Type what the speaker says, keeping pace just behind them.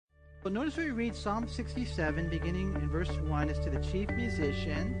Well, notice we read Psalm 67, beginning in verse 1, is to the chief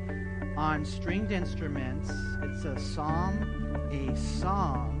musician on stringed instruments. It's a psalm, a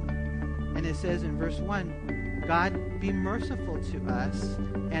song, and it says in verse 1, God be merciful to us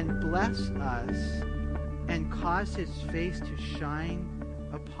and bless us and cause his face to shine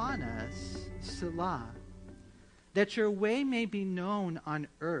upon us, Selah. That your way may be known on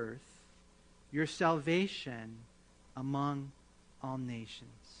earth, your salvation among all nations.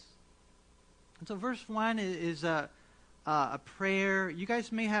 And so verse 1 is a prayer. You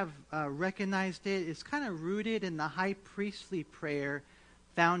guys may have recognized it. It's kind of rooted in the high priestly prayer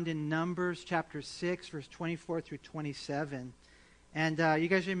found in Numbers chapter 6, verse 24 through 27. And you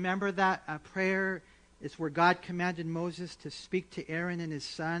guys remember that prayer? It's where God commanded Moses to speak to Aaron and his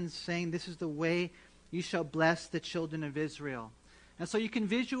sons, saying, this is the way you shall bless the children of Israel. And so you can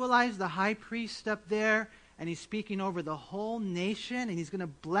visualize the high priest up there, and he's speaking over the whole nation, and he's going to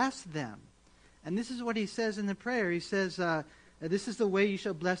bless them. And this is what he says in the prayer. He says, this is the way you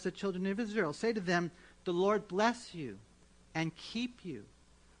shall bless the children of Israel. Say to them, the Lord bless you and keep you.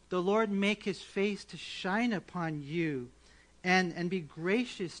 The Lord make his face to shine upon you and be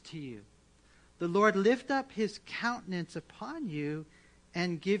gracious to you. The Lord lift up his countenance upon you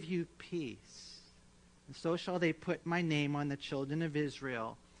and give you peace. And so shall they put my name on the children of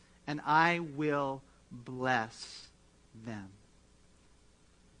Israel, and I will bless them.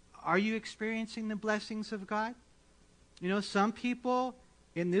 Are you experiencing the blessings of God? You know, some people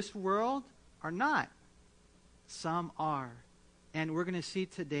in this world are not. Some are. And we're going to see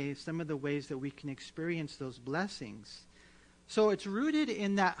today some of the ways that we can experience those blessings. So it's rooted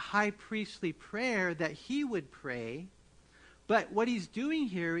in that high priestly prayer that he would pray. But what he's doing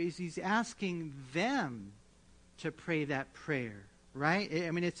here is he's asking them to pray that prayer, right? I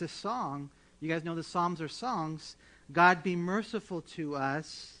mean, it's a song. You guys know the Psalms are songs. God be merciful to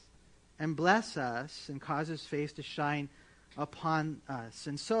us and bless us and cause his face to shine upon us.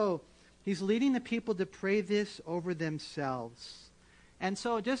 And so he's leading the people to pray this over themselves. And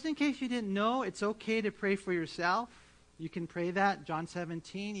so just in case you didn't know, it's okay to pray for yourself. You can pray that. John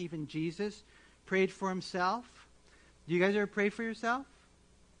 17, even Jesus prayed for himself. Do you guys ever pray for yourself?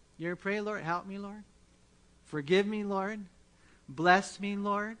 You ever pray, Lord, help me, Lord? Forgive me, Lord. Bless me,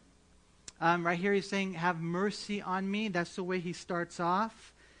 Lord. Right here he's saying, have mercy on me. That's the way he starts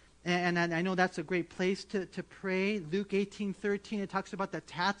off. And I know that's a great place to pray. Luke 18:13, it talks about the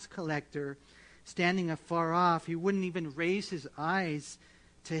tax collector standing afar off. He wouldn't even raise his eyes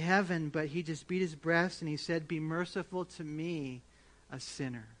to heaven, but he just beat his breast and he said, be merciful to me, a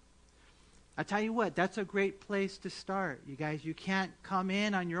sinner. I tell you what, that's a great place to start. You guys, you can't come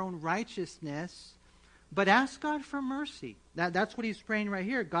in on your own righteousness, but ask God for mercy. That's what he's praying right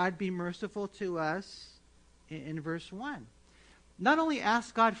here. God be merciful to us in verse 1. Not only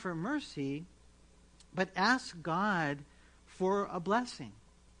ask God for mercy, but ask God for a blessing.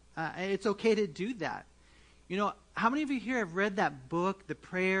 It's okay to do that. You know, how many of you here have read that book, The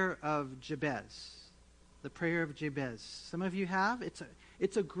Prayer of Jabez? The Prayer of Jabez. Some of you have.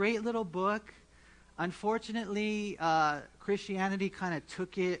 It's a great little book. Unfortunately, Christianity kind of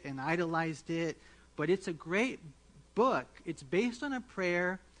took it and idolized it, but it's a great book. It's based on a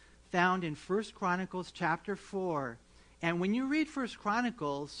prayer found in 1 Chronicles chapter 4. And when you read 1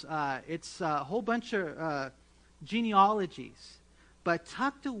 Chronicles, it's a whole bunch of genealogies. But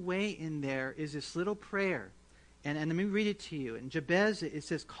tucked away in there is this little prayer. And let me read it to you. In Jabez, it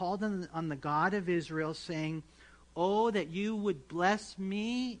says, called on the God of Israel, saying, oh, that you would bless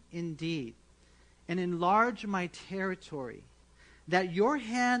me indeed, and enlarge my territory, that your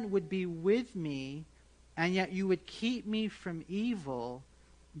hand would be with me, and yet you would keep me from evil,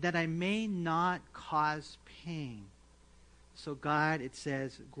 that I may not cause pain. So God, it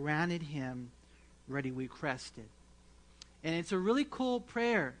says, granted him what he requested. And it's a really cool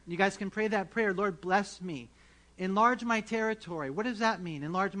prayer. You guys can pray that prayer, Lord, bless me. Enlarge my territory. What does that mean,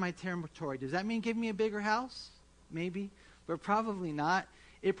 enlarge my territory? Does that mean give me a bigger house? Maybe, but probably not.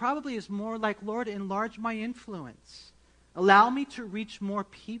 It probably is more like, Lord, enlarge my influence. Allow me to reach more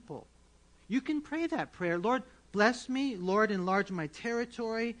people. You can pray that prayer. Lord, bless me. Lord, enlarge my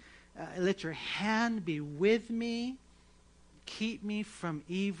territory. Let your hand be with me. Keep me from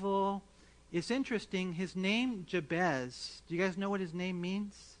evil. It's interesting. His name, Jabez, do you guys know what his name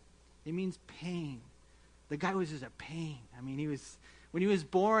means? It means pain. The guy was just a pain. I mean, when he was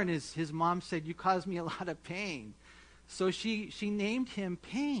born, his mom said, you caused me a lot of pain. So she named him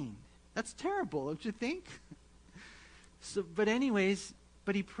Pain. That's terrible, don't you think?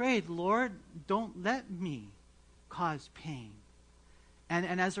 But he prayed, Lord, don't let me cause pain.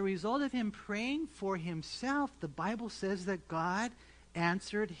 And as a result of him praying for himself, the Bible says that God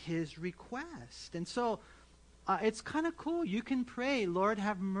answered his request. And so it's kind of cool. You can pray, Lord,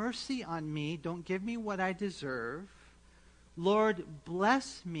 have mercy on me. Don't give me what I deserve. Lord,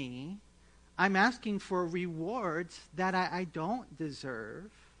 bless me. I'm asking for rewards that I don't deserve.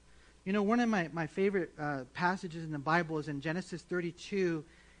 You know, one of my favorite passages in the Bible is in Genesis 32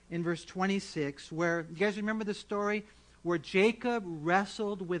 in verse 26, where, you guys remember the story? Where Jacob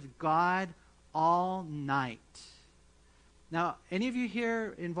wrestled with God all night. Now, any of you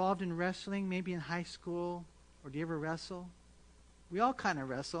here involved in wrestling, maybe in high school, or do you ever wrestle? We all kind of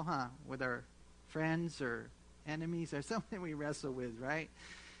wrestle, huh? With our friends or enemies or something we wrestle with, right?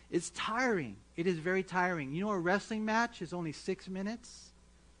 It's tiring. It is very tiring. You know, a wrestling match is only 6 minutes,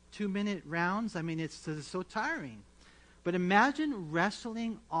 2-minute rounds. I mean, it's so tiring. But imagine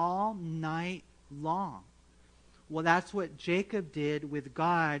wrestling all night long. Well, that's what Jacob did with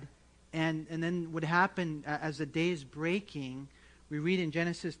God. And then what happened as the day is breaking, we read in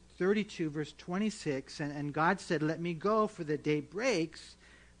Genesis 32, verse 26, and God said, let me go, for the day breaks.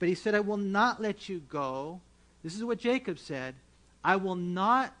 But he said, I will not let you go. This is what Jacob said. I will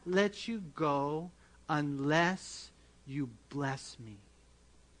not let you go unless you bless me.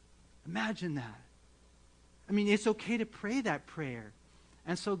 Imagine that. I mean, it's okay to pray that prayer.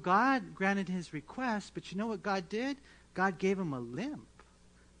 And so God granted his request, but you know what God did? God gave him a limp.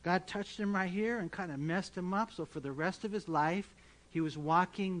 God touched him right here and kind of messed him up. So for the rest of his life, he was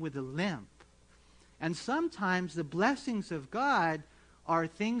walking with a limp. And sometimes the blessings of God are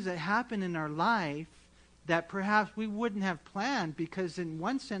things that happen in our life that perhaps we wouldn't have planned, because in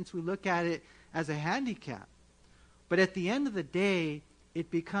one sense we look at it as a handicap. But at the end of the day, it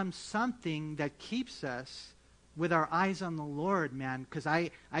becomes something that keeps us with our eyes on the Lord, man, because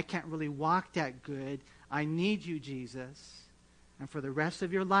I can't really walk that good. I need you, Jesus. And for the rest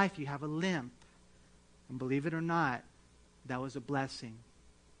of your life, you have a limp. And believe it or not, that was a blessing.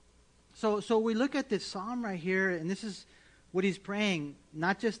 So we look at this psalm right here, and this is what he's praying.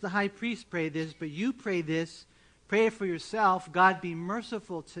 Not just the high priest pray this, but you pray this. Pray it for yourself. God, be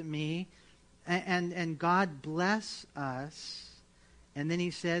merciful to me. And God bless us. And then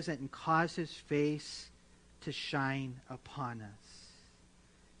he says that, and cause his face to shine upon us.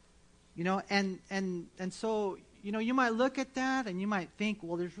 You know, and so, you know, you might look at that and you might think,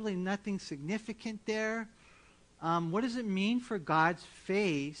 well, there's really nothing significant there. What does it mean for God's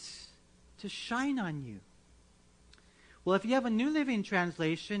face to shine on you? Well, if you have a New Living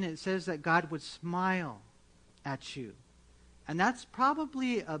Translation, it says that God would smile at you. And that's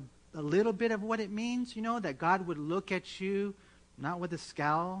probably a little bit of what it means, you know, that God would look at you, not with a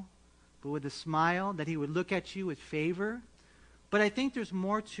scowl, but with a smile, that he would look at you with favor. But I think there's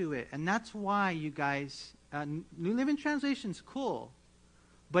more to it, and that's why, you guys, New Living Translation's cool,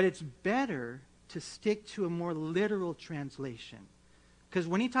 but it's better to stick to a more literal translation. Because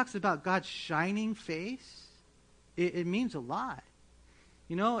when he talks about God's shining face, it means a lot.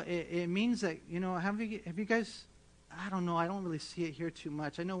 You know, it means that, you know, have you guys, I don't know, I don't really see it here too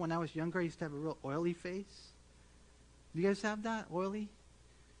much. I know when I was younger, I used to have a real oily face. Do you guys have that? Oily?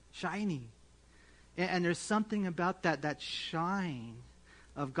 Shiny. And there's something about that shine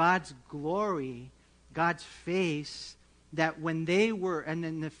of God's glory, God's face, that when they were, and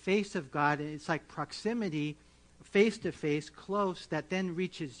in the face of God, it's like proximity, face to face, close, that then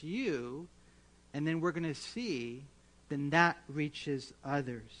reaches you, and then we're going to see, then that reaches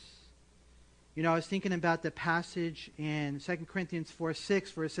others. You know, I was thinking about the passage in 2 Corinthians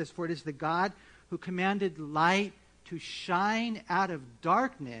 4:6, where it says, for it is the God who commanded light to shine out of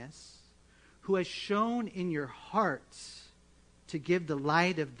darkness, who has shone in your hearts to give the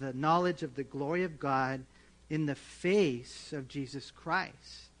light of the knowledge of the glory of God in the face of Jesus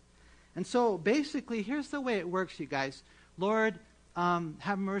Christ. And so basically, here's the way it works, you guys. Lord,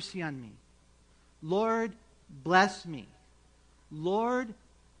 have mercy on me. Lord, bless me. Lord,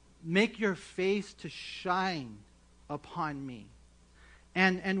 make your face to shine upon me.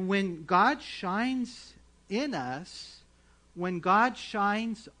 And when God shines in us, when God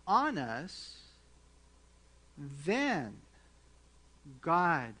shines on us, then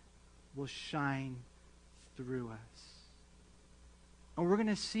God will shine through us. And we're going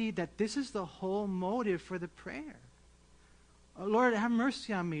to see that this is the whole motive for the prayer. Oh, Lord, have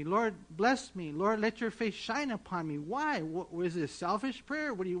mercy on me. Lord, bless me. Lord, let your face shine upon me. Why? Was it a selfish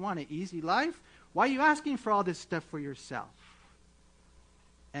prayer? What do you want, an easy life? Why are you asking for all this stuff for yourself?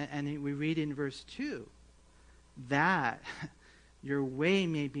 And we read in verse 2, that your way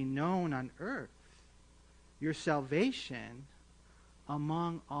may be known on earth, your salvation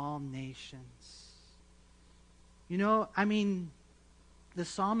among all nations. You know, I mean, the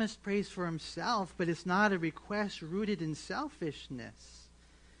psalmist prays for himself, but it's not a request rooted in selfishness.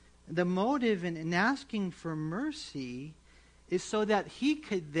 The motive in asking for mercy is so that he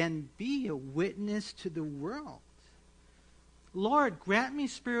could then be a witness to the world. Lord, grant me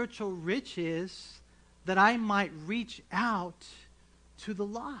spiritual riches that I might reach out to the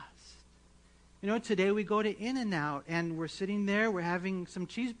lost. You know, today we go to In-N-Out and we're sitting there, we're having some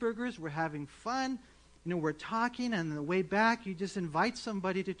cheeseburgers, we're having fun, you know, we're talking, and on the way back you just invite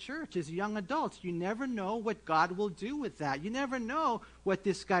somebody to church as young adults. You never know what God will do with that. You never know what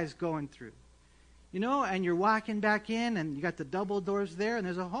this guy's going through. You know, and you're walking back in and you got the double doors there and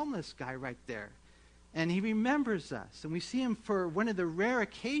there's a homeless guy right there. And he remembers us. And we see him for one of the rare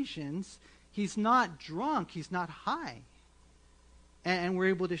occasions. He's not drunk. He's not high. And we're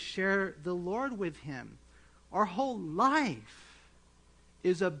able to share the Lord with him. Our whole life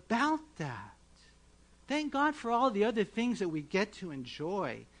is about that. Thank God for all the other things that we get to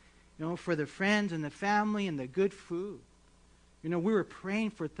enjoy. You know, for the friends and the family and the good food. You know, we were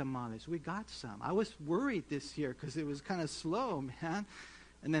praying for tamales. We got some. I was worried this year because it was kind of slow, man.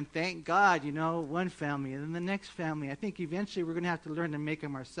 And then thank God, you know, one family and then the next family. I think eventually we're going to have to learn to make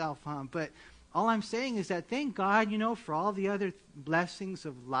them ourselves, huh? But all I'm saying is that thank God, you know, for all the other blessings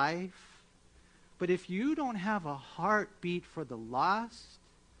of life. But if you don't have a heartbeat for the lost,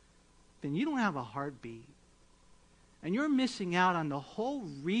 then you don't have a heartbeat. And you're missing out on the whole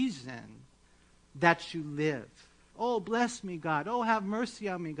reason that you live. Oh, bless me, God. Oh, have mercy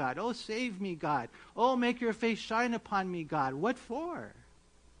on me, God. Oh, save me, God. Oh, make your face shine upon me, God. What for?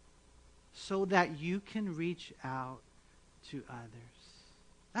 So that you can reach out to others.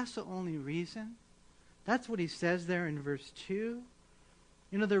 That's the only reason. That's what he says there in verse 2.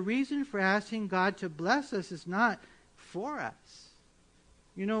 You know, the reason for asking God to bless us is not for us.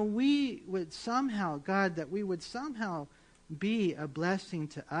 You know, we would somehow, God, that we would somehow be a blessing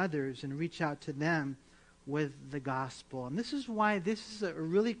to others and reach out to them with the gospel. And this is why this is a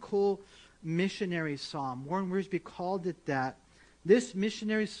really cool missionary psalm. Warren Wiersbe called it that. This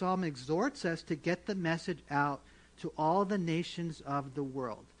missionary psalm exhorts us to get the message out to all the nations of the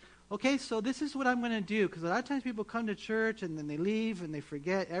world. Okay, so this is what I'm going to do, because a lot of times people come to church and then they leave and they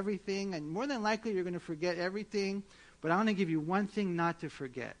forget everything, and more than likely you're going to forget everything, but I want to give you one thing not to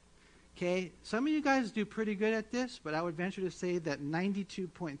forget. Okay, some of you guys do pretty good at this, but I would venture to say that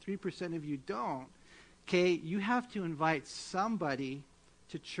 92.3% of you don't. Okay, you have to invite somebody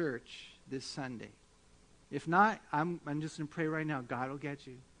to church this Sunday. If not, I'm just going to pray right now. God will get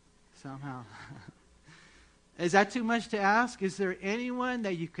you somehow. Is that too much to ask? Is there anyone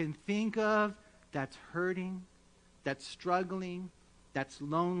that you can think of that's hurting, that's struggling, that's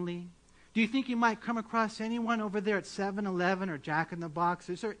lonely? Do you think you might come across anyone over there at 7-Eleven or Jack in the Box?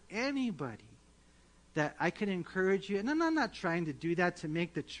 Is there anybody that I could encourage you? And I'm not trying to do that to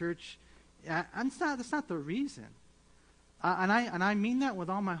make the church. That's not the reason. And I mean that with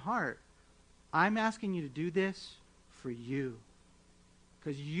all my heart. I'm asking you to do this for you.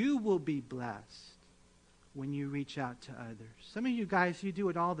 Because you will be blessed when you reach out to others. Some of you guys, you do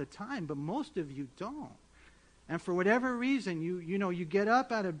it all the time, but most of you don't. And for whatever reason, you get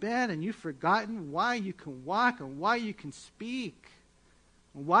up out of bed and you've forgotten why you can walk and why you can speak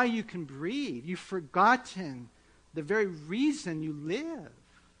and why you can breathe. You've forgotten the very reason you live,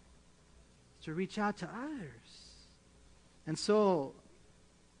 to reach out to others. And so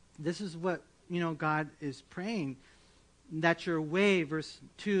this is what, God is praying, that your way, verse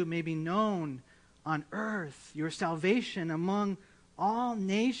 2, may be known on earth, your salvation among all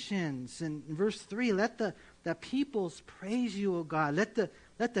nations. And in verse 3, let the peoples praise you, O God.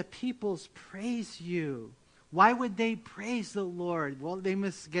 Let the peoples praise you. Why would they praise the Lord? Well, they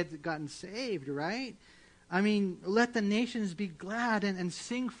must gotten saved, right? I mean, let the nations be glad and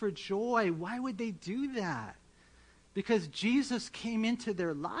sing for joy. Why would they do that? Because Jesus came into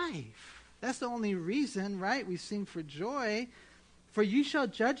their life. That's the only reason, right? We sing for joy. For you shall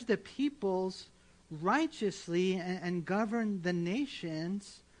judge the peoples righteously and govern the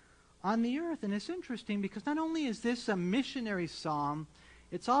nations on the earth. And it's interesting because not only is this a missionary psalm,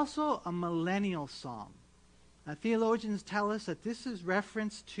 it's also a millennial psalm. Theologians tell us that this is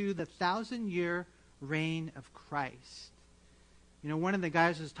reference to the 1,000-year reign of Christ. One of the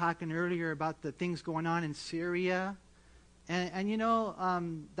guys was talking earlier about the things going on in Syria.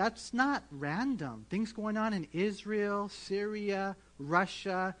 And that's not random. Things going on in Israel, Syria,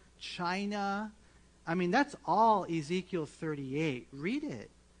 Russia, China. I mean, that's all Ezekiel 38. Read it.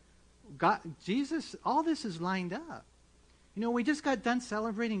 God, Jesus, all this is lined up. We just got done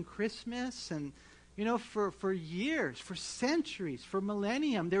celebrating Christmas, and, for years, for centuries, for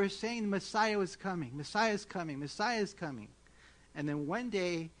millennium, they were saying Messiah was coming, Messiah is coming, Messiah is coming. And then one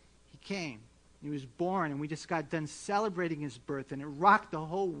day, he came. He was born, and we just got done celebrating his birth, and it rocked the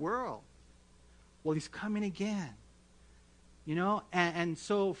whole world. Well, he's coming again. You know, and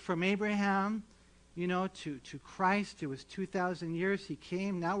so from Abraham, you know, to Christ, it was 2,000 years. He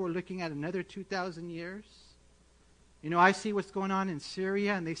came. Now we're looking at another 2,000 years. You know, I see what's going on in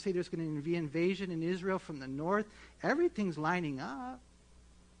Syria, and they say there's going to be invasion in Israel from the north. Everything's lining up.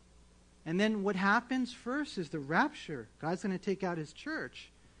 And then what happens first is the rapture. God's going to take out his church.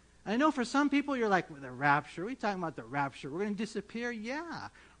 I know for some people you're like, well, the rapture? What are you talking about the rapture? We're going to disappear? Yeah.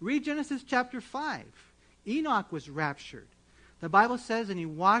 Read Genesis chapter 5. Enoch was raptured. The Bible says, and he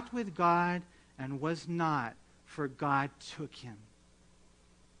walked with God and was not, for God took him.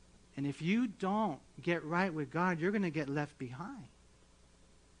 And if you don't get right with God, you're going to get left behind.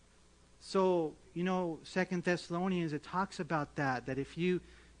 So, you know, 2 Thessalonians, it talks about that if you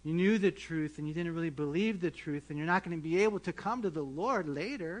knew the truth and you didn't really believe the truth, then you're not going to be able to come to the Lord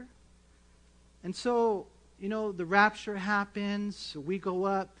later. And so, you know, the rapture happens. We go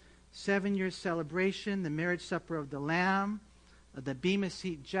up, 7-year celebration, the marriage supper of the Lamb, the Bema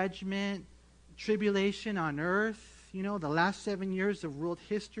Seat judgment, tribulation on earth. You know, the last 7 years of world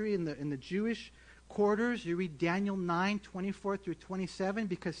history in the Jewish quarters. You read Daniel 9:24 through 27,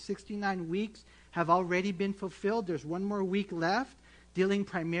 because 69 weeks have already been fulfilled. There's one more week left, dealing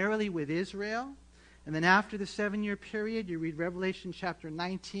primarily with Israel. And then after the 7-year period, you read Revelation chapter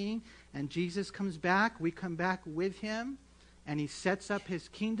 19, and Jesus comes back. We come back with him, and he sets up his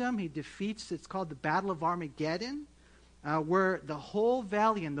kingdom. He defeats, it's called the Battle of Armageddon, where the whole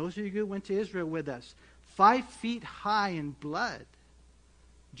valley, and those of you who went to Israel with us, 5 feet high in blood.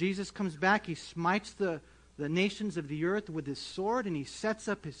 Jesus comes back. He smites the nations of the earth with his sword, and he sets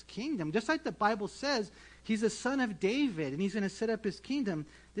up his kingdom. Just like the Bible says, he's a son of David, and he's going to set up his kingdom.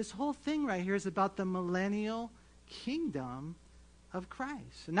 This whole thing right here is about the millennial kingdom of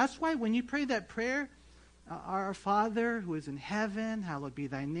Christ. And that's why when you pray that prayer, our Father who is in heaven, hallowed be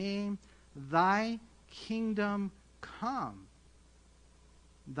thy name, thy kingdom come,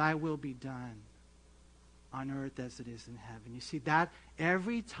 thy will be done on earth as it is in heaven. You see that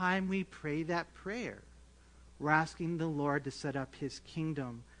every time we pray that prayer, we're asking the Lord to set up his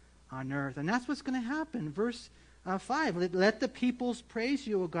kingdom on earth. And that's what's going to happen. Verse 5, let the peoples praise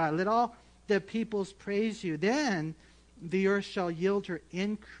you, O God. Let all the peoples praise you. Then the earth shall yield her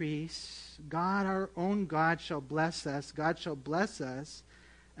increase. God, our own God, shall bless us. God shall bless us.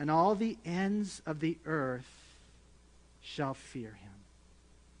 And all the ends of the earth shall fear him.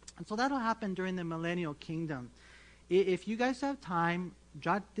 And so that'll happen during the millennial kingdom. If you guys have time,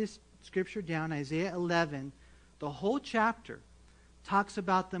 jot this scripture down, Isaiah 11. The whole chapter talks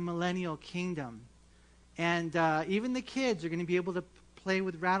about the millennial kingdom. And even the kids are going to be able to play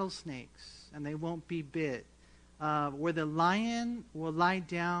with rattlesnakes, and they won't be bit. Where the lion will lie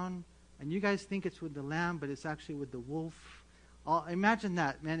down, and you guys think it's with the lamb, but it's actually with the wolf. Imagine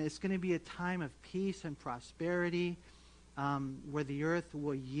that, man. It's going to be a time of peace and prosperity. Where the earth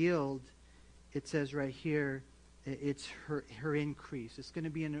will yield, it says right here, it's her increase. It's going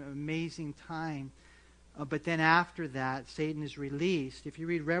to be an amazing time. But then after that, Satan is released. If you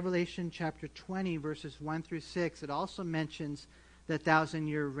read Revelation chapter 20, verses 1 through 6, it also mentions the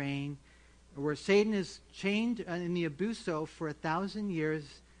 1,000-year reign, where Satan is chained in the abuso for 1,000 years.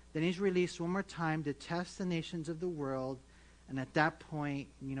 Then he's released one more time to test the nations of the world. And at that point,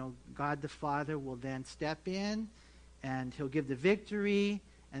 you know, God the Father will then step in, and he'll give the victory,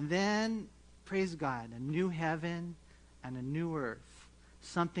 and then, praise God, a new heaven and a new earth.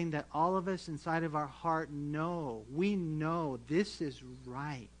 Something that all of us inside of our heart know. We know this is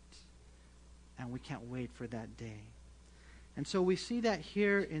right. And we can't wait for that day. And so we see that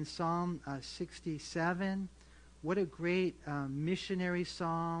here in Psalm 67. What a great missionary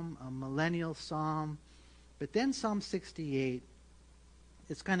psalm, a millennial psalm. But then Psalm 68.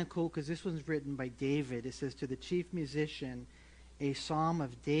 It's kind of cool because this one's written by David. It says, to the chief musician, a psalm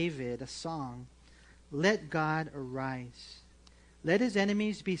of David, a song. Let God arise. Let his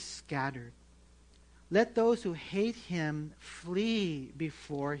enemies be scattered. Let those who hate him flee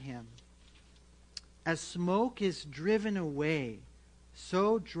before him. As smoke is driven away,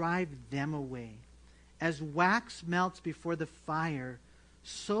 so drive them away. As wax melts before the fire,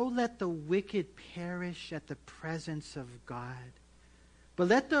 so let the wicked perish at the presence of God. But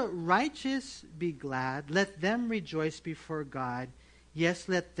let the righteous be glad. Let them rejoice before God. Yes,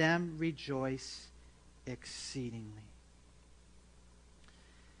 let them rejoice exceedingly.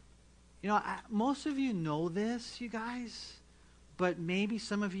 You know, most of you know this, you guys, but maybe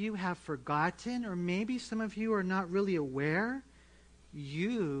some of you have forgotten, or maybe some of you are not really aware.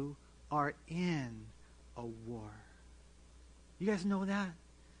 You are in a war. You guys know that?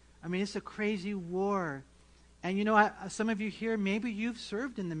 I mean, it's a crazy war. And some of you here, maybe you've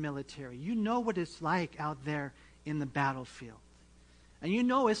served in the military. You know what it's like out there in the battlefield. And you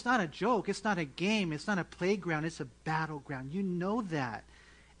know it's not a joke. It's not a game. It's not a playground. It's a battleground. You know that.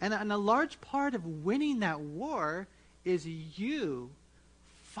 And a large part of winning that war is you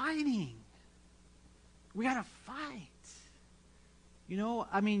fighting. We got to fight.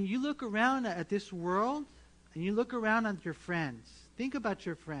 You look around at this world and you look around at your friends. Think about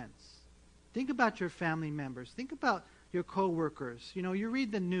your friends. Think about your family members. Think about your coworkers. You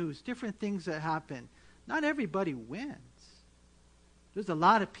read the news, different things that happen. Not everybody wins. There's a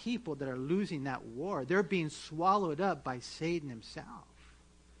lot of people that are losing that war. They're being swallowed up by Satan himself.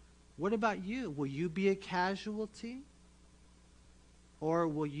 What about you? Will you be a casualty? Or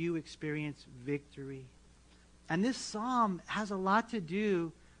will you experience victory? And this psalm has a lot to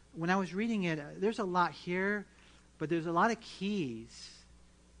do, when I was reading it, there's a lot here, but there's a lot of keys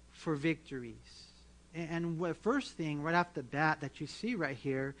for victories. And the first thing right off the bat that you see right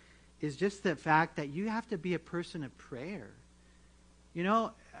here is just the fact that you have to be a person of prayer. I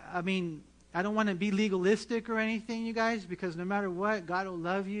don't want to be legalistic or anything, you guys, because no matter what, God will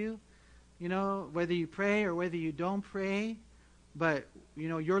love you, whether you pray or whether you don't pray. But,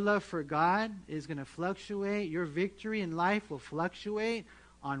 your love for God is going to fluctuate. Your victory in life will fluctuate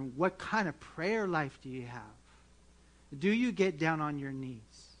on what kind of prayer life do you have. Do you get down on your knees?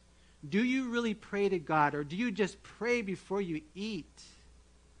 Do you really pray to God, or do you just pray before you eat?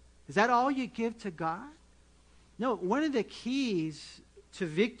 Is that all you give to God? No, one of the keys to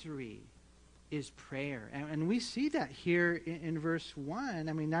victory is prayer. And we see that here in verse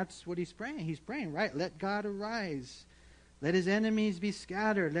 1. That's what he's praying. He's praying, right? Let God arise. Let his enemies be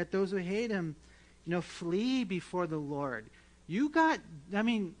scattered. Let those who hate him, flee before the Lord. I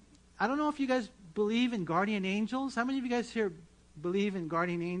don't know if you guys believe in guardian angels. How many of you guys here believe in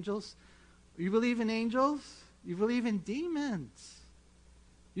guardian angels? You believe in angels? You believe in demons?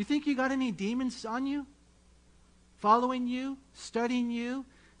 You think you got any demons on you? Following you? Studying you?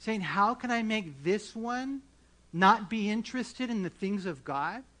 Saying, how can I make this one not be interested in the things of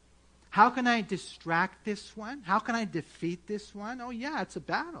God? How can I distract this one? How can I defeat this one? Oh yeah, it's a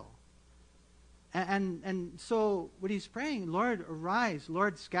battle. And so what he's praying, Lord, arise.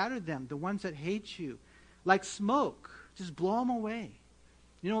 Lord, scatter them, the ones that hate you. Like smoke, just blow them away.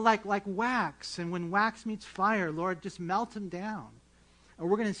 Like wax. And when wax meets fire, Lord, just melt them down. And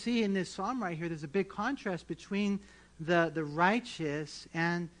we're going to see in this psalm right here, there's a big contrast between the righteous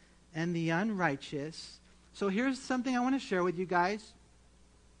and the unrighteous. So here's something I want to share with you guys.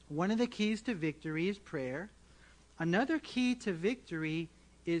 One of the keys to victory is prayer. Another key to victory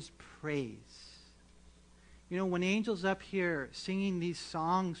is praise. When Angel's up here singing these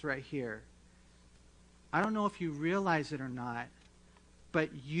songs right here, I don't know if you realize it or not, but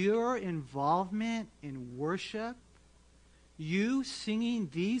your involvement in worship, you singing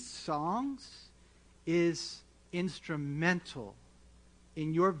these songs, is instrumental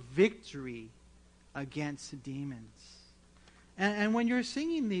in your victory against demons. And when you're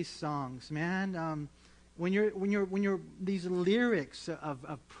singing these songs, man, when you're these lyrics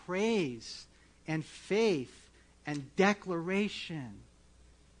of praise and faith and declaration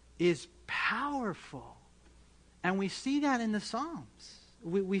is powerful. And we see that in the Psalms.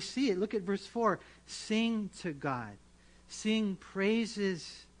 We see it. Look at verse 4. Sing to God. Sing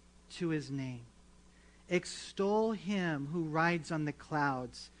praises to his name. Extol him who rides on the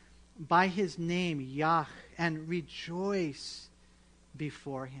clouds by his name, Yah, and rejoice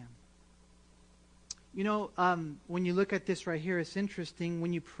before him. When you look at this right here, it's interesting.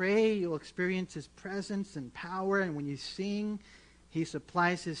 When you pray, you'll experience his presence and power. And when you sing, he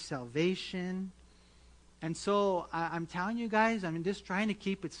supplies his salvation. And so I'm telling you guys, I'm just trying to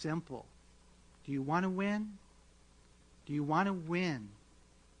keep it simple. Do you want to win? Do you want to win?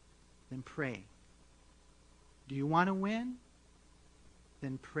 Then pray. Do you want to win?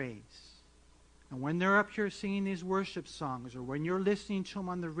 Then praise. And when they're up here singing these worship songs, or when you're listening to them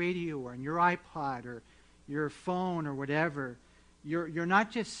on the radio or on your iPod or your phone or whatever, you're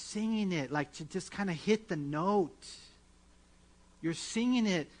not just singing it like to just kind of hit the note. You're singing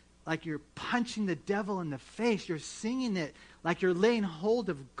it like you're punching the devil in the face. You're singing it like you're laying hold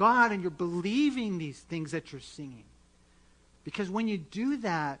of God and you're believing these things that you're singing. Because when you do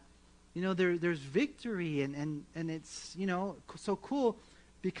that, there's victory and it's, so cool.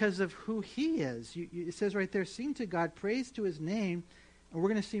 Because of who he is. It says right there, sing to God, praise to his name. And we're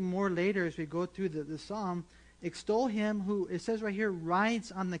going to see more later as we go through the psalm. Extol him who, it says right here,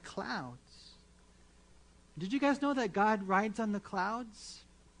 rides on the clouds. Did you guys know that God rides on the clouds?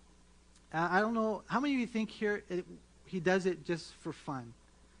 I don't know. How many of you think he does it just for fun.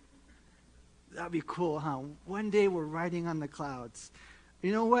 That'd be cool, huh? One day we're riding on the clouds.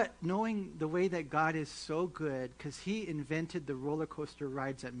 You know what? Knowing the way that God is so good, because he invented the roller coaster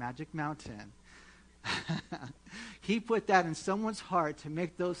rides at Magic Mountain. He put that in someone's heart to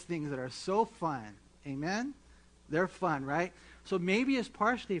make those things that are so fun. Amen? They're fun, right? So maybe it's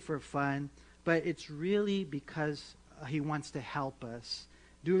partially for fun, but it's really because he wants to help us.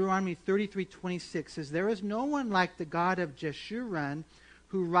 Deuteronomy 33:26 says, "There is no one like the God of Jeshurun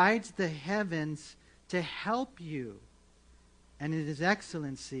who rides the heavens to help you, and in his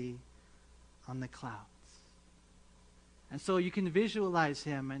excellency on the clouds." And so you can visualize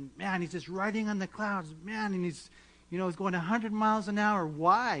him, and man, he's just riding on the clouds, man, and he's going 100 miles an hour.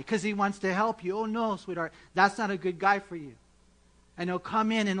 Why? Because he wants to help you. Oh no, sweetheart, that's not a good guy for you. And he'll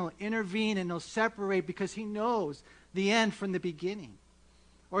come in and he'll intervene and he'll separate because he knows the end from the beginning.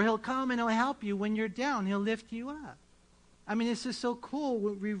 Or he'll come and he'll help you when you're down. He'll lift you up. I mean, this is so cool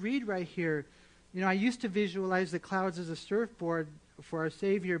what we read right here. I used to visualize the clouds as a surfboard for our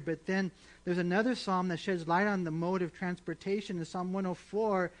Savior, but then there's another psalm that sheds light on the mode of transportation. In Psalm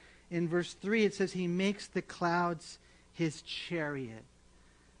 104, in verse 3, it says, he makes the clouds his chariot.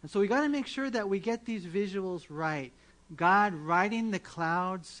 And so we got to make sure that we get these visuals right. God riding the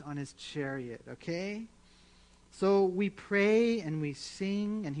clouds on his chariot, okay? So we pray and we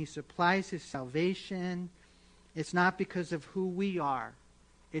sing and he supplies his salvation. It's not because of who we are.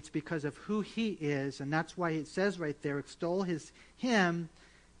 It's because of who he is. And that's why it says right there, extol him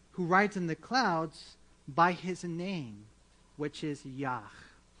who rides in the clouds by his name, which is Yah.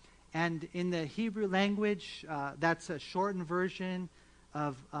 And in the Hebrew language, that's a shortened version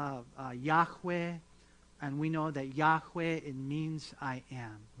of Yahweh. And we know that Yahweh, it means I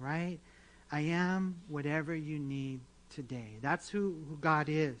am, right? I am whatever you need today. That's who God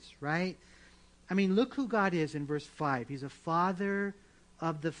is, right? I mean, look who God is in verse 5. He's a father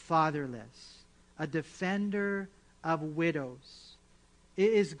of the fatherless, a defender of widows.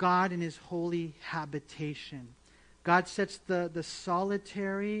 It is God in his holy habitation. God sets the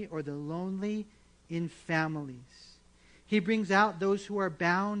solitary or the lonely in families. He brings out those who are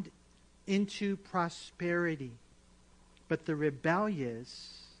bound into prosperity, but the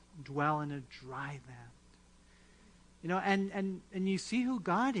rebellious dwell in a dry land. And you see who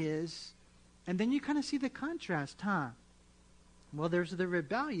God is, and then you kind of see the contrast, huh? Well, there's the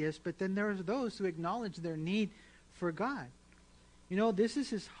rebellious, but then there's those who acknowledge their need for God. This is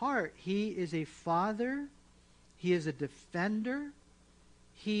his heart. He is a father. He is a defender.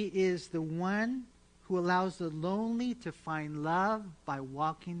 He is the one who allows the lonely to find love by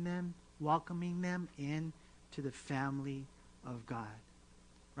welcoming them into the family of God.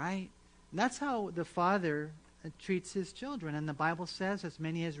 Right? And that's how the Father treats his children. And the Bible says, as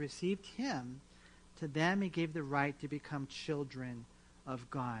many as received him, to them he gave the right to become children of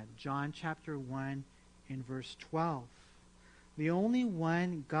God. John chapter 1 in verse 12. The only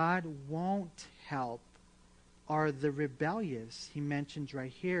one God won't help are the rebellious, he mentions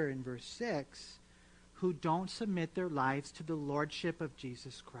right here in verse 6, who don't submit their lives to the lordship of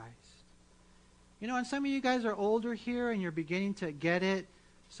Jesus Christ. And some of you guys are older here and you're beginning to get it.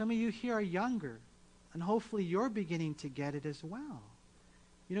 Some of you here are younger, and hopefully you're beginning to get it as well.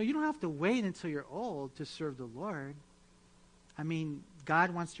 You don't have to wait until you're old to serve the Lord. I mean,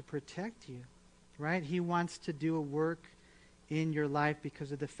 God wants to protect you, right? He wants to do a work in your life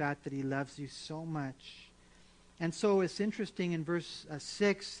because of the fact that he loves you so much. And so it's interesting in verse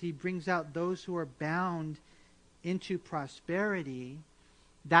 6, he brings out those who are bound into prosperity.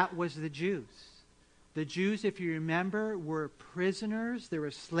 That was the Jews. The Jews, if you remember, were prisoners. They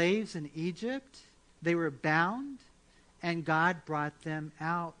were slaves in Egypt. They were bound, and God brought them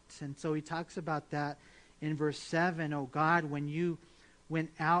out. And so he talks about that in verse 7. Oh God, when you went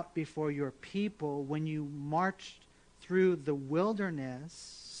out before your people, when you marched through the wilderness,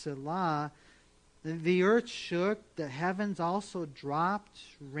 Selah, the earth shook, the heavens also dropped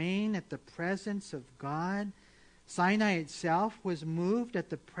rain at the presence of God. Sinai itself was moved at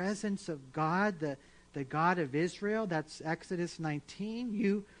the presence of God, the God of Israel. That's Exodus 19.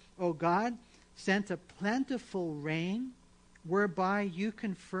 You, O God, sent a plentiful rain whereby you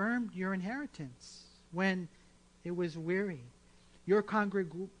confirmed your inheritance when it was weary. Your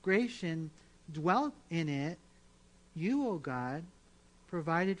congregation dwelt in it. You, O God,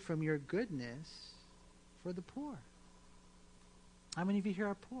 provided from your goodness for the poor. How many of you here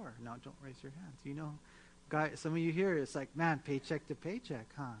are poor? No, don't raise your hands. God, some of you here, it's like, man, paycheck to paycheck,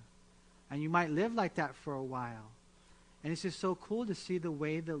 huh? And you might live like that for a while. And it's just so cool to see the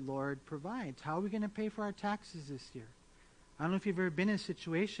way the Lord provides. How are we going to pay for our taxes this year? I don't know if you've ever been in a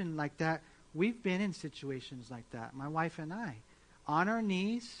situation like that We've been in situations like that, my wife and I, on our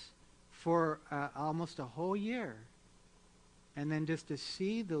knees for almost a whole year. And then just to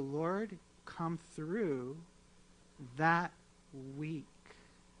see the Lord come through that week.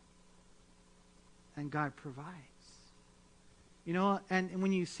 And God provides. You know, and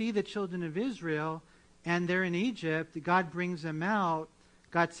when you see the children of Israel and they're in Egypt, God brings them out.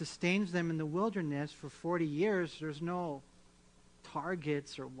 God sustains them in the wilderness for 40 years. There's no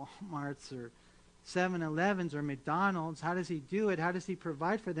Targets or Walmarts or 7-Elevens or McDonald's. How does he do it? How does he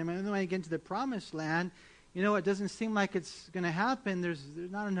provide for them? And then when I get into the promised land, you know, it doesn't seem like it's going to happen. There's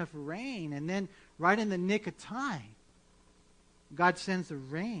not enough rain. And then right in the nick of time, God sends the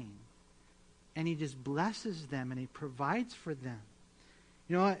rain. And he just blesses them and he provides for them.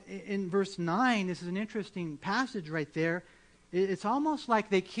 You know, in verse 9, this is an interesting passage right there. It's almost like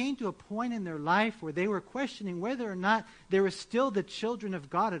they came to a point in their life where they were questioning whether or not they were still the children of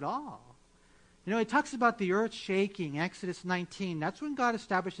God at all. You know, it talks about the earth shaking, Exodus 19. That's when God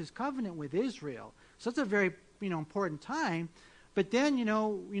established his covenant with Israel. So it's a very, important time. But then,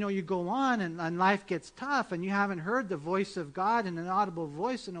 you go on and life gets tough and you haven't heard the voice of God in an audible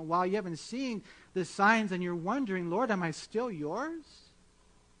voice in a while. You haven't seen the signs and you're wondering, Lord, am I still yours?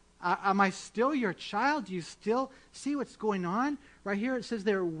 Am I still your child? Do you still see what's going on? Right here it says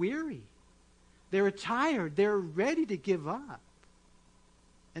they're weary. They're tired. They're ready to give up.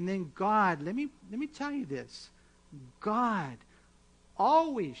 And then God, let me tell you this. God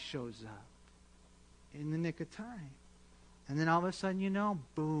always shows up in the nick of time. And then all of a sudden,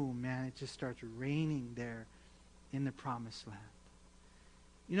 boom, man, it just starts raining there in the promised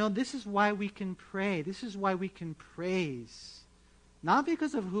land. This is why we can pray. This is why we can praise. Not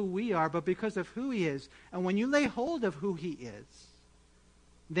because of who we are, but because of who he is. And when you lay hold of who he is,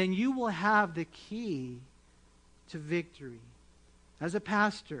 then you will have the key to victory. As a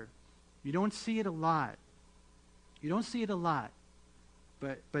pastor, you don't see it a lot. You don't see it a lot.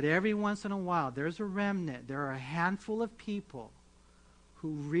 But every once in a while, there's a remnant. There are a handful of people who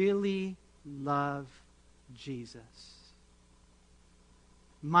really love Jesus.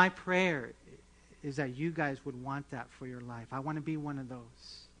 My prayer is that you guys would want that for your life. I want to be one of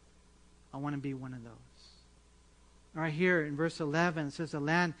those. I want to be one of those. All right, here in verse 11, it says, the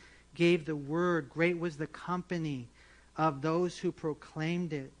land gave the word. Great was the company of those who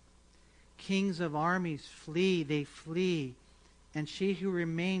proclaimed it. Kings of armies flee, they flee. And she who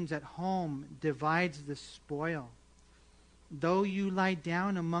remains at home divides the spoil. Though you lie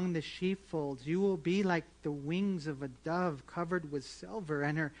down among the sheepfolds, you will be like the wings of a dove covered with silver,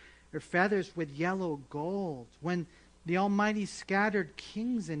 and her feathers with yellow gold. When the Almighty scattered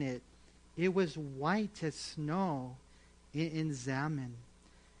kings in it, it was white as snow in Zaman.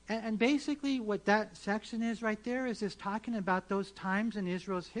 And basically what that section is right there is just talking about those times in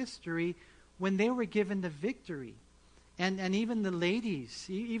Israel's history when they were given the victory. And even the ladies,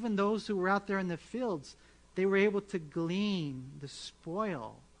 even those who were out there in the fields, they were able to glean the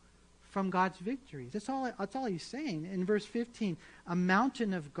spoil from God's victories. That's all he's saying. In verse 15, a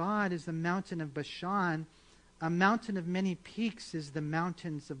mountain of God is the mountain of Bashan. A mountain of many peaks is the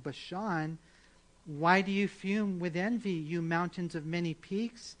mountains of Bashan. Why do you fume with envy, you mountains of many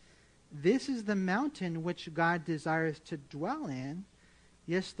peaks? This is the mountain which God desires to dwell in.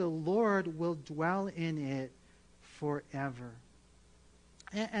 Yes, the Lord will dwell in it forever.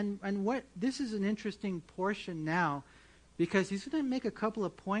 And what this is an interesting portion now, because he's going to make a couple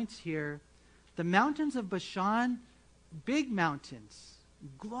of points here. The mountains of Bashan, big mountains,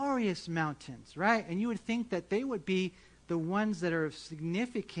 glorious mountains, right? And you would think that they would be the ones that are of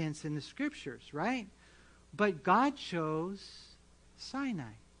significance in the scriptures, right? But God chose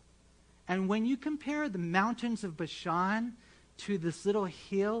Sinai. And when you compare the mountains of Bashan to this little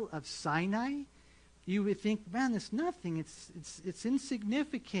hill of Sinai, you would think, man, it's nothing. It's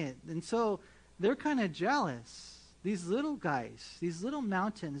insignificant. And so they're kind of jealous. These little guys, these little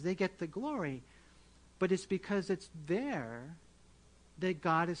mountains, they get the glory. But it's because it's there that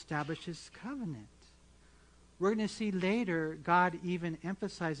God established his covenant. We're going to see later God even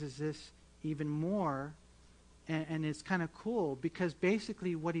emphasizes this even more. And it's kind of cool because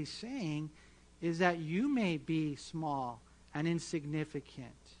basically what he's saying is that you may be small and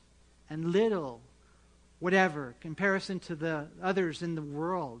insignificant and little, whatever, comparison to the others in the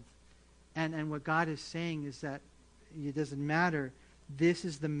world. And what God is saying is that it doesn't matter. This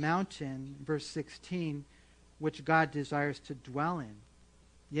is the mountain, verse 16, which God desires to dwell in.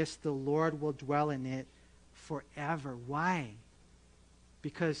 Yes, the Lord will dwell in it forever. Why?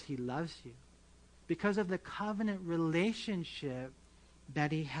 Because he loves you. Because of the covenant relationship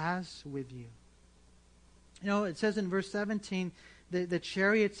that he has with you. It says in verse 17, The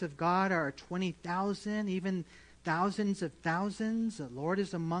chariots of God are 20,000, even thousands of thousands. The Lord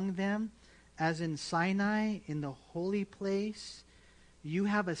is among them, as in Sinai, in the holy place. You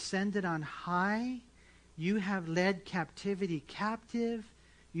have ascended on high. You have led captivity captive.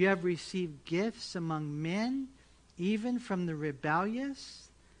 You have received gifts among men, even from the rebellious,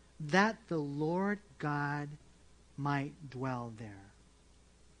 that the Lord God might dwell there.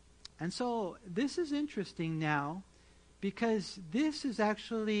 And so this is interesting now, because this is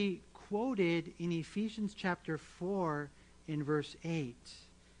actually quoted in Ephesians chapter 4 in verse 8.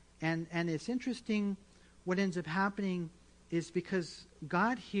 And it's interesting what ends up happening is because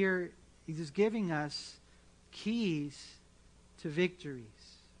God here is giving us keys to victories.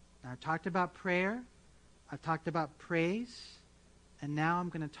 Now, I talked about prayer. I talked about praise. And now I'm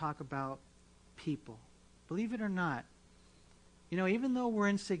going to talk about people. Believe it or not, even though we're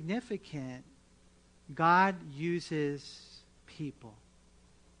insignificant, God uses people.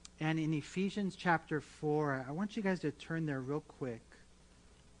 And in Ephesians chapter 4, I want you guys to turn there real quick.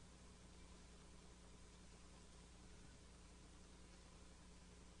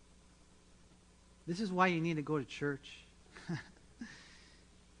 This is why you need to go to church.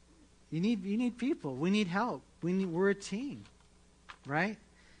 You need people. We need help. We're a team, right?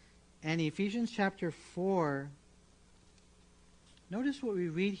 And Ephesians chapter 4, notice what we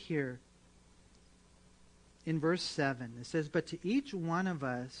read here in verse 7. It says, "But to each one of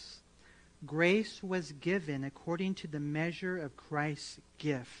us grace was given according to the measure of Christ's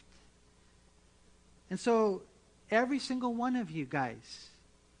gift." And so every single one of you guys,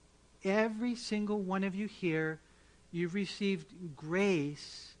 every single one of you here, you've received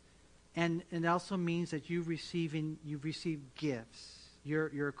grace, and it also means that you've received gifts.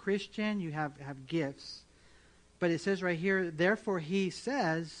 You're a Christian, you have gifts. But it says right here, therefore he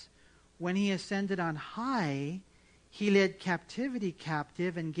says, when he ascended on high, he led captivity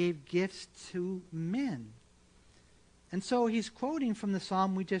captive and gave gifts to men. And so he's quoting from the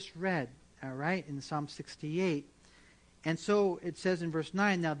psalm we just read, all right, in Psalm 68. And so it says in verse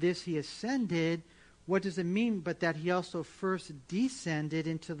 9, now this he ascended, what does it mean but that he also first descended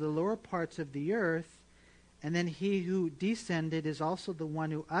into the lower parts of the earth, and then he who descended is also the one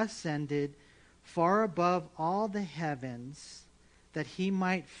who ascended far above all the heavens, that he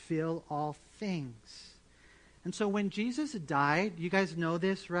might fill all things. And so when Jesus died, you guys know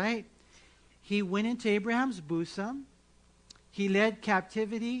this, right? He went into Abraham's bosom. He led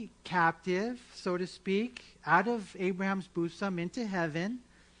captivity captive, so to speak, out of Abraham's bosom into heaven.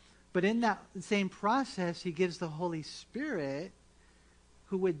 But in that same process, he gives the Holy Spirit,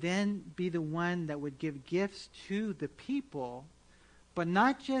 who would then be the one that would give gifts to the people, but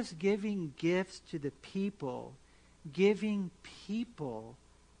not just giving gifts to the people, giving people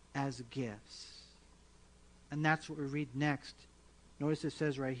as gifts. And that's what we read next. Notice it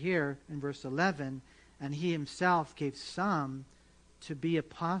says right here in verse 11, and he himself gave some to be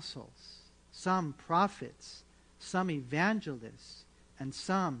apostles, some prophets, some evangelists, and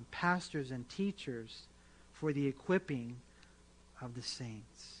some pastors and teachers for the equipping of the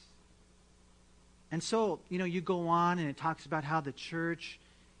saints. And so, you go on and it talks about how the church,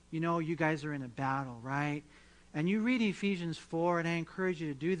 you guys are in a battle, right? And you read Ephesians 4, and I encourage you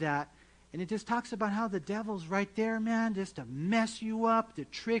to do that. And it just talks about how the devil's right there, man, just to mess you up, to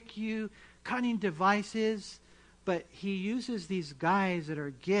trick you, cunning devices. But he uses these guys that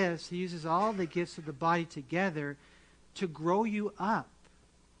are gifts, he uses all the gifts of the body together to grow you up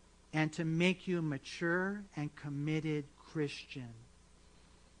and to make you a mature and committed Christian.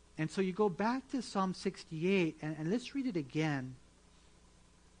 And so you go back to Psalm 68, and let's read it again.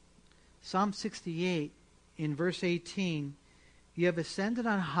 Psalm 68, in verse 18, you have ascended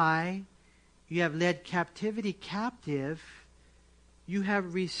on high, you have led captivity captive, you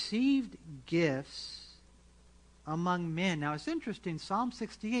have received gifts among men. Now it's interesting, Psalm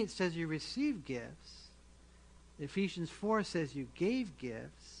 68 says you received gifts. Ephesians 4 says you gave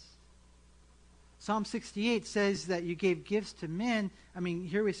gifts. Psalm 68 says that you gave gifts to men.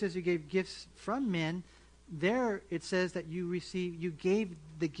 Here it says you gave gifts from men. There it says that you gave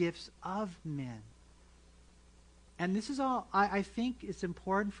the gifts of men. And this is all, I think it's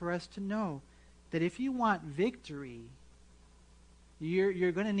important for us to know that if you want victory,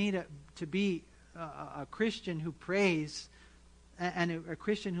 you're going to need to be a Christian who prays, and a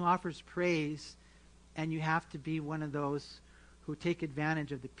Christian who offers praise, and you have to be one of those who take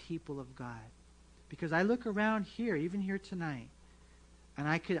advantage of the people of God. Because I look around here, even here tonight, and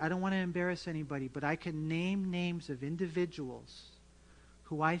I don't want to embarrass anybody, but I can name names of individuals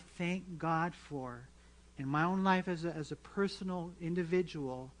who I thank God for in my own life as a personal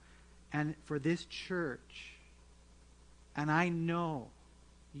individual, and for this church, And I know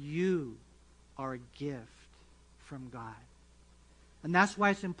you are a gift from God. And that's why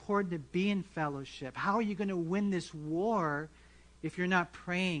it's important to be in fellowship. How are you going to win this war if you're not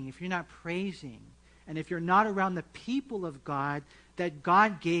praying, if you're not praising, and if you're not around the people of God that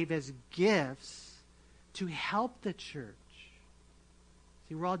God gave as gifts to help the church?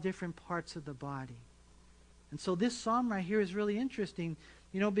 See, we're all different parts of the body. And so this psalm right here is really interesting,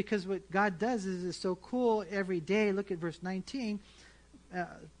 because what God does is so cool every day. Look at verse 19.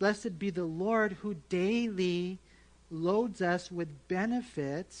 Blessed be the Lord who daily loads us with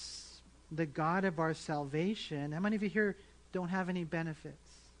benefits, the God of our salvation. How many of you here don't have any benefits?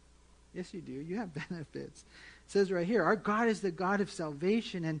 Yes, you do. You have benefits. It says right here, our God is the God of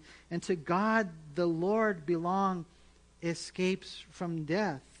salvation, and to God the Lord belong escapes from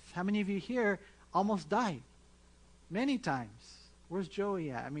death. How many of you here almost died? Many times. Where's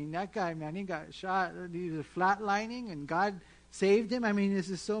Joey at? I mean, that guy, man, he got shot. He was flatlining, and God saved him. I mean, this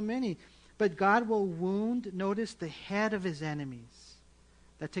is so many. But God will wound, notice, the head of his enemies.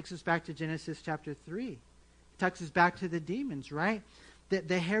 That takes us back to Genesis chapter 3. It takes us back to the demons, right?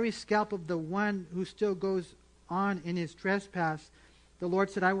 The hairy scalp of the one who still goes on in his trespass. The Lord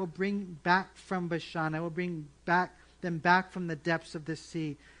said, I will bring back from Bashan. I will bring them back from the depths of the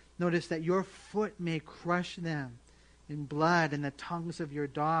sea. Notice that your foot may crush them in blood, and the tongues of your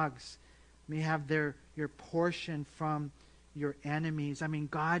dogs may have your portion from your enemies. I mean,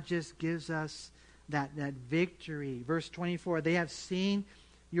 God just gives us that victory. Verse 24, they have seen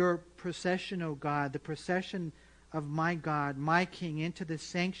your procession, O God, the procession of my God, my King, into the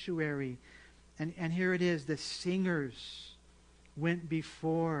sanctuary. And here it is, the singers went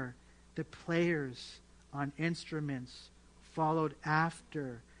before, the players on instruments followed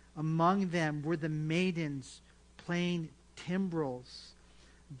after. Among them were the maidens playing timbrels.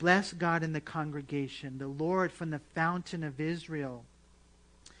 Bless God in the congregation, the Lord from the fountain of Israel.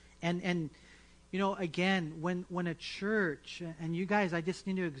 And again, when a church, and you guys, I just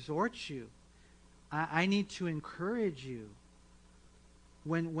need to exhort you. I need to encourage you.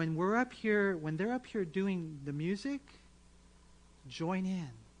 When we're up here, when they're up here doing the music, join in.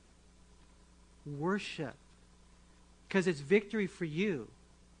 Worship. Because it's victory for you,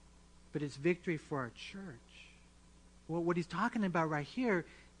 but it's victory for our church. Well, what he's talking about right here,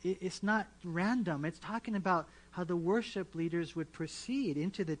 it's not random. It's talking about how the worship leaders would proceed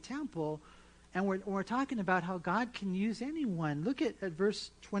into the temple, and we're talking about how God can use anyone. Look at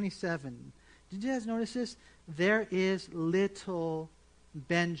verse 27. Did you guys notice this? There is little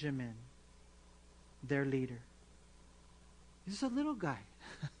Benjamin, their leader. He's a little guy.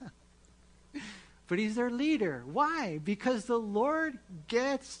 But he's their leader. Why? Because the Lord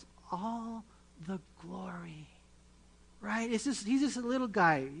gets all the glory. Right? He's just a little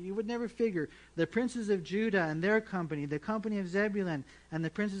guy. You would never figure. The princes of Judah and their company, the company of Zebulun, and the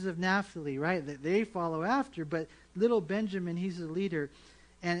princes of Naphtali, right? They follow after. But little Benjamin, he's the leader.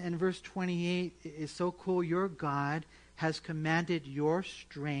 And verse 28 is so cool. Your God has commanded your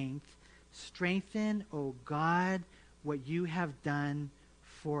strength. Strengthen, O God, what you have done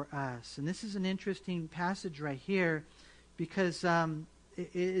for us. And this is an interesting passage right here, because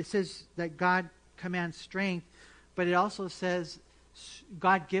it says that God commands strength, but it also says,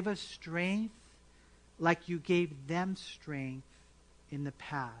 God, give us strength like you gave them strength in the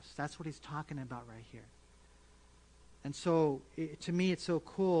past. That's what he's talking about right here. And so, to me, it's so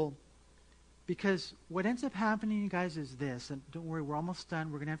cool, because what ends up happening, you guys, is this. And don't worry, we're almost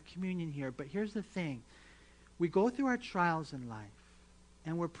done. We're going to have communion here. But here's the thing. We go through our trials in life,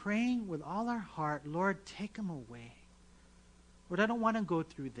 and we're praying with all our heart, Lord, take them away. Lord, I don't want to go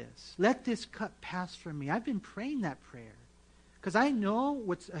through this. Let this cup pass from me. I've been praying that prayer because I know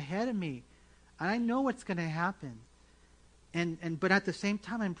what's ahead of me. And I know what's going to happen. But at the same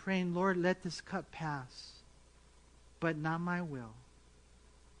time, I'm praying, Lord, let this cup pass. But not my will,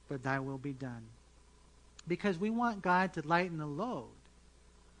 but thy will be done. Because we want God to lighten the load,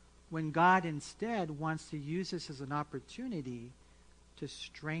 when God instead wants to use this as an opportunity to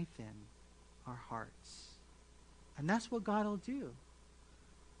strengthen our hearts. And that's what God will do.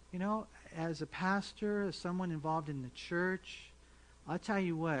 You know, as a pastor, as someone involved in the church, I'll tell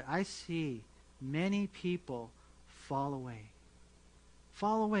you what, I see many people fall away.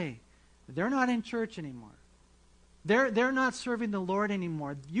 Fall away. They're not in church anymore. They're not serving the Lord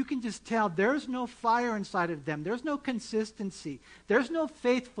anymore. You can just tell there's no fire inside of them. There's no consistency. There's no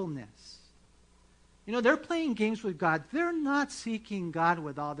faithfulness. You know, they're playing games with God. They're not seeking God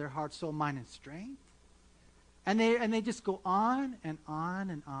with all their heart, soul, mind, and strength. And they just go on and on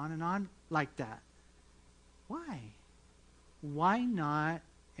and on and on like that. Why? Why not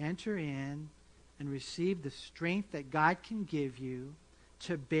enter in and receive the strength that God can give you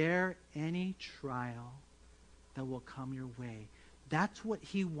to bear any trial that will come your way. That's what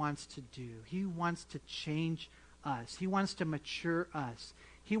he wants to do. He wants to change us. He wants to mature us.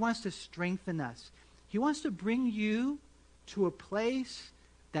 He wants to strengthen us. He wants to bring you to a place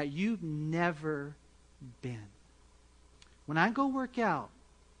that you've never been. When I go work out,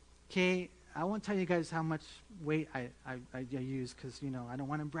 okay, I won't tell you guys how much weight I use because, I don't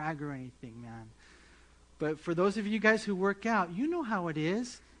want to brag or anything, man. But for those of you guys who work out, you know how it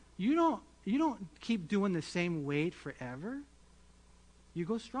is. You don't keep doing the same weight forever. You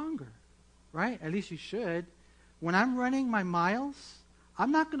go stronger, right? At least you should. When I'm running my miles,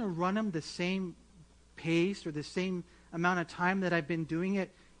 I'm not going to run them the same pace or the same amount of time that I've been doing it,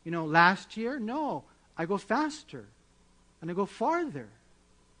 last year. No, I go faster and I go farther.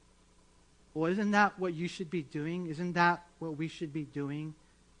 Well, isn't that what you should be doing? Isn't that what we should be doing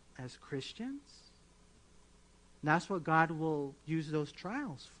as Christians? And that's what God will use those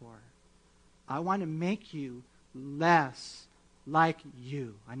trials for. I want to make you less like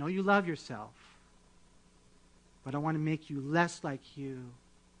you. I know you love yourself, but I want to make you less like you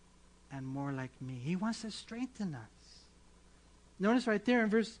and more like me. He wants to strengthen us. Notice right there in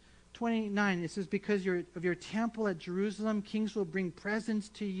verse 29, it says, because of your temple at Jerusalem, kings will bring presents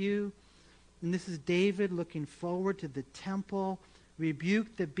to you. And this is David looking forward to the temple.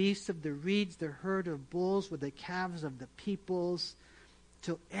 Rebuke the beasts of the reeds, the herd of bulls with the calves of the peoples,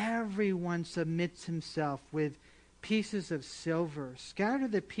 till everyone submits himself with pieces of silver. Scatter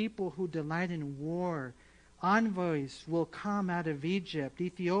the people who delight in war. Envoys will come out of Egypt.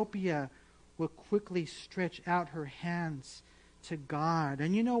 Ethiopia will quickly stretch out her hands to God.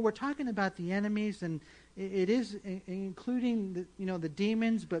 And we're talking about the enemies, and it is including the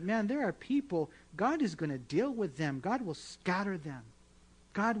demons, but man, there are people, God is going to deal with them. God will scatter them.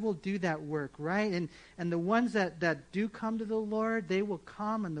 God will do that work, right? And the ones that do come to the Lord, they will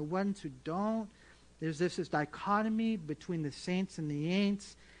come, and the ones who don't, there's this dichotomy between the saints and the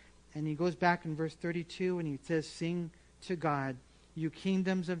ain'ts. And he goes back in verse 32 and he says, sing to God, you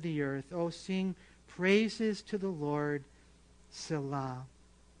kingdoms of the earth. Oh, sing praises to the Lord, Selah.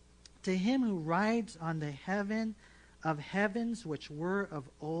 To him who rides on the heaven of heavens, which were of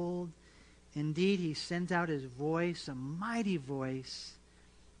old. Indeed, he sends out his voice, a mighty voice.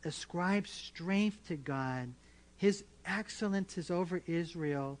 Ascribe strength to God. His excellence is over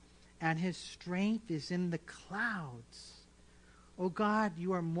Israel, and his strength is in the clouds. O God,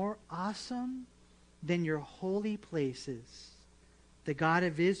 you are more awesome than your holy places. The God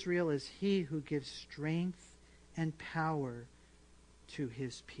of Israel is he who gives strength and power to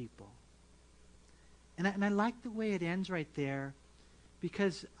his people. And I like the way it ends right there,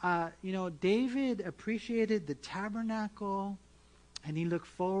 because David appreciated the tabernacle and he looked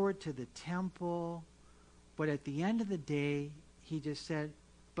forward to the temple, but at the end of the day he just said,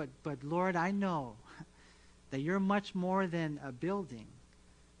 but Lord, I know that you're much more than a building.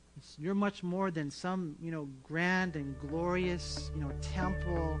 You're much more than some grand and glorious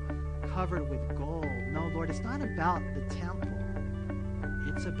temple covered with gold. No, Lord, it's not about the temple.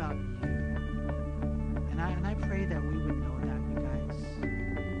 It's about you. And I pray that we would know that, you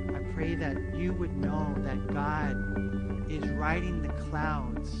guys. I pray that you would know that God is riding the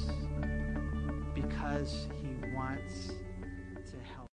clouds because he wants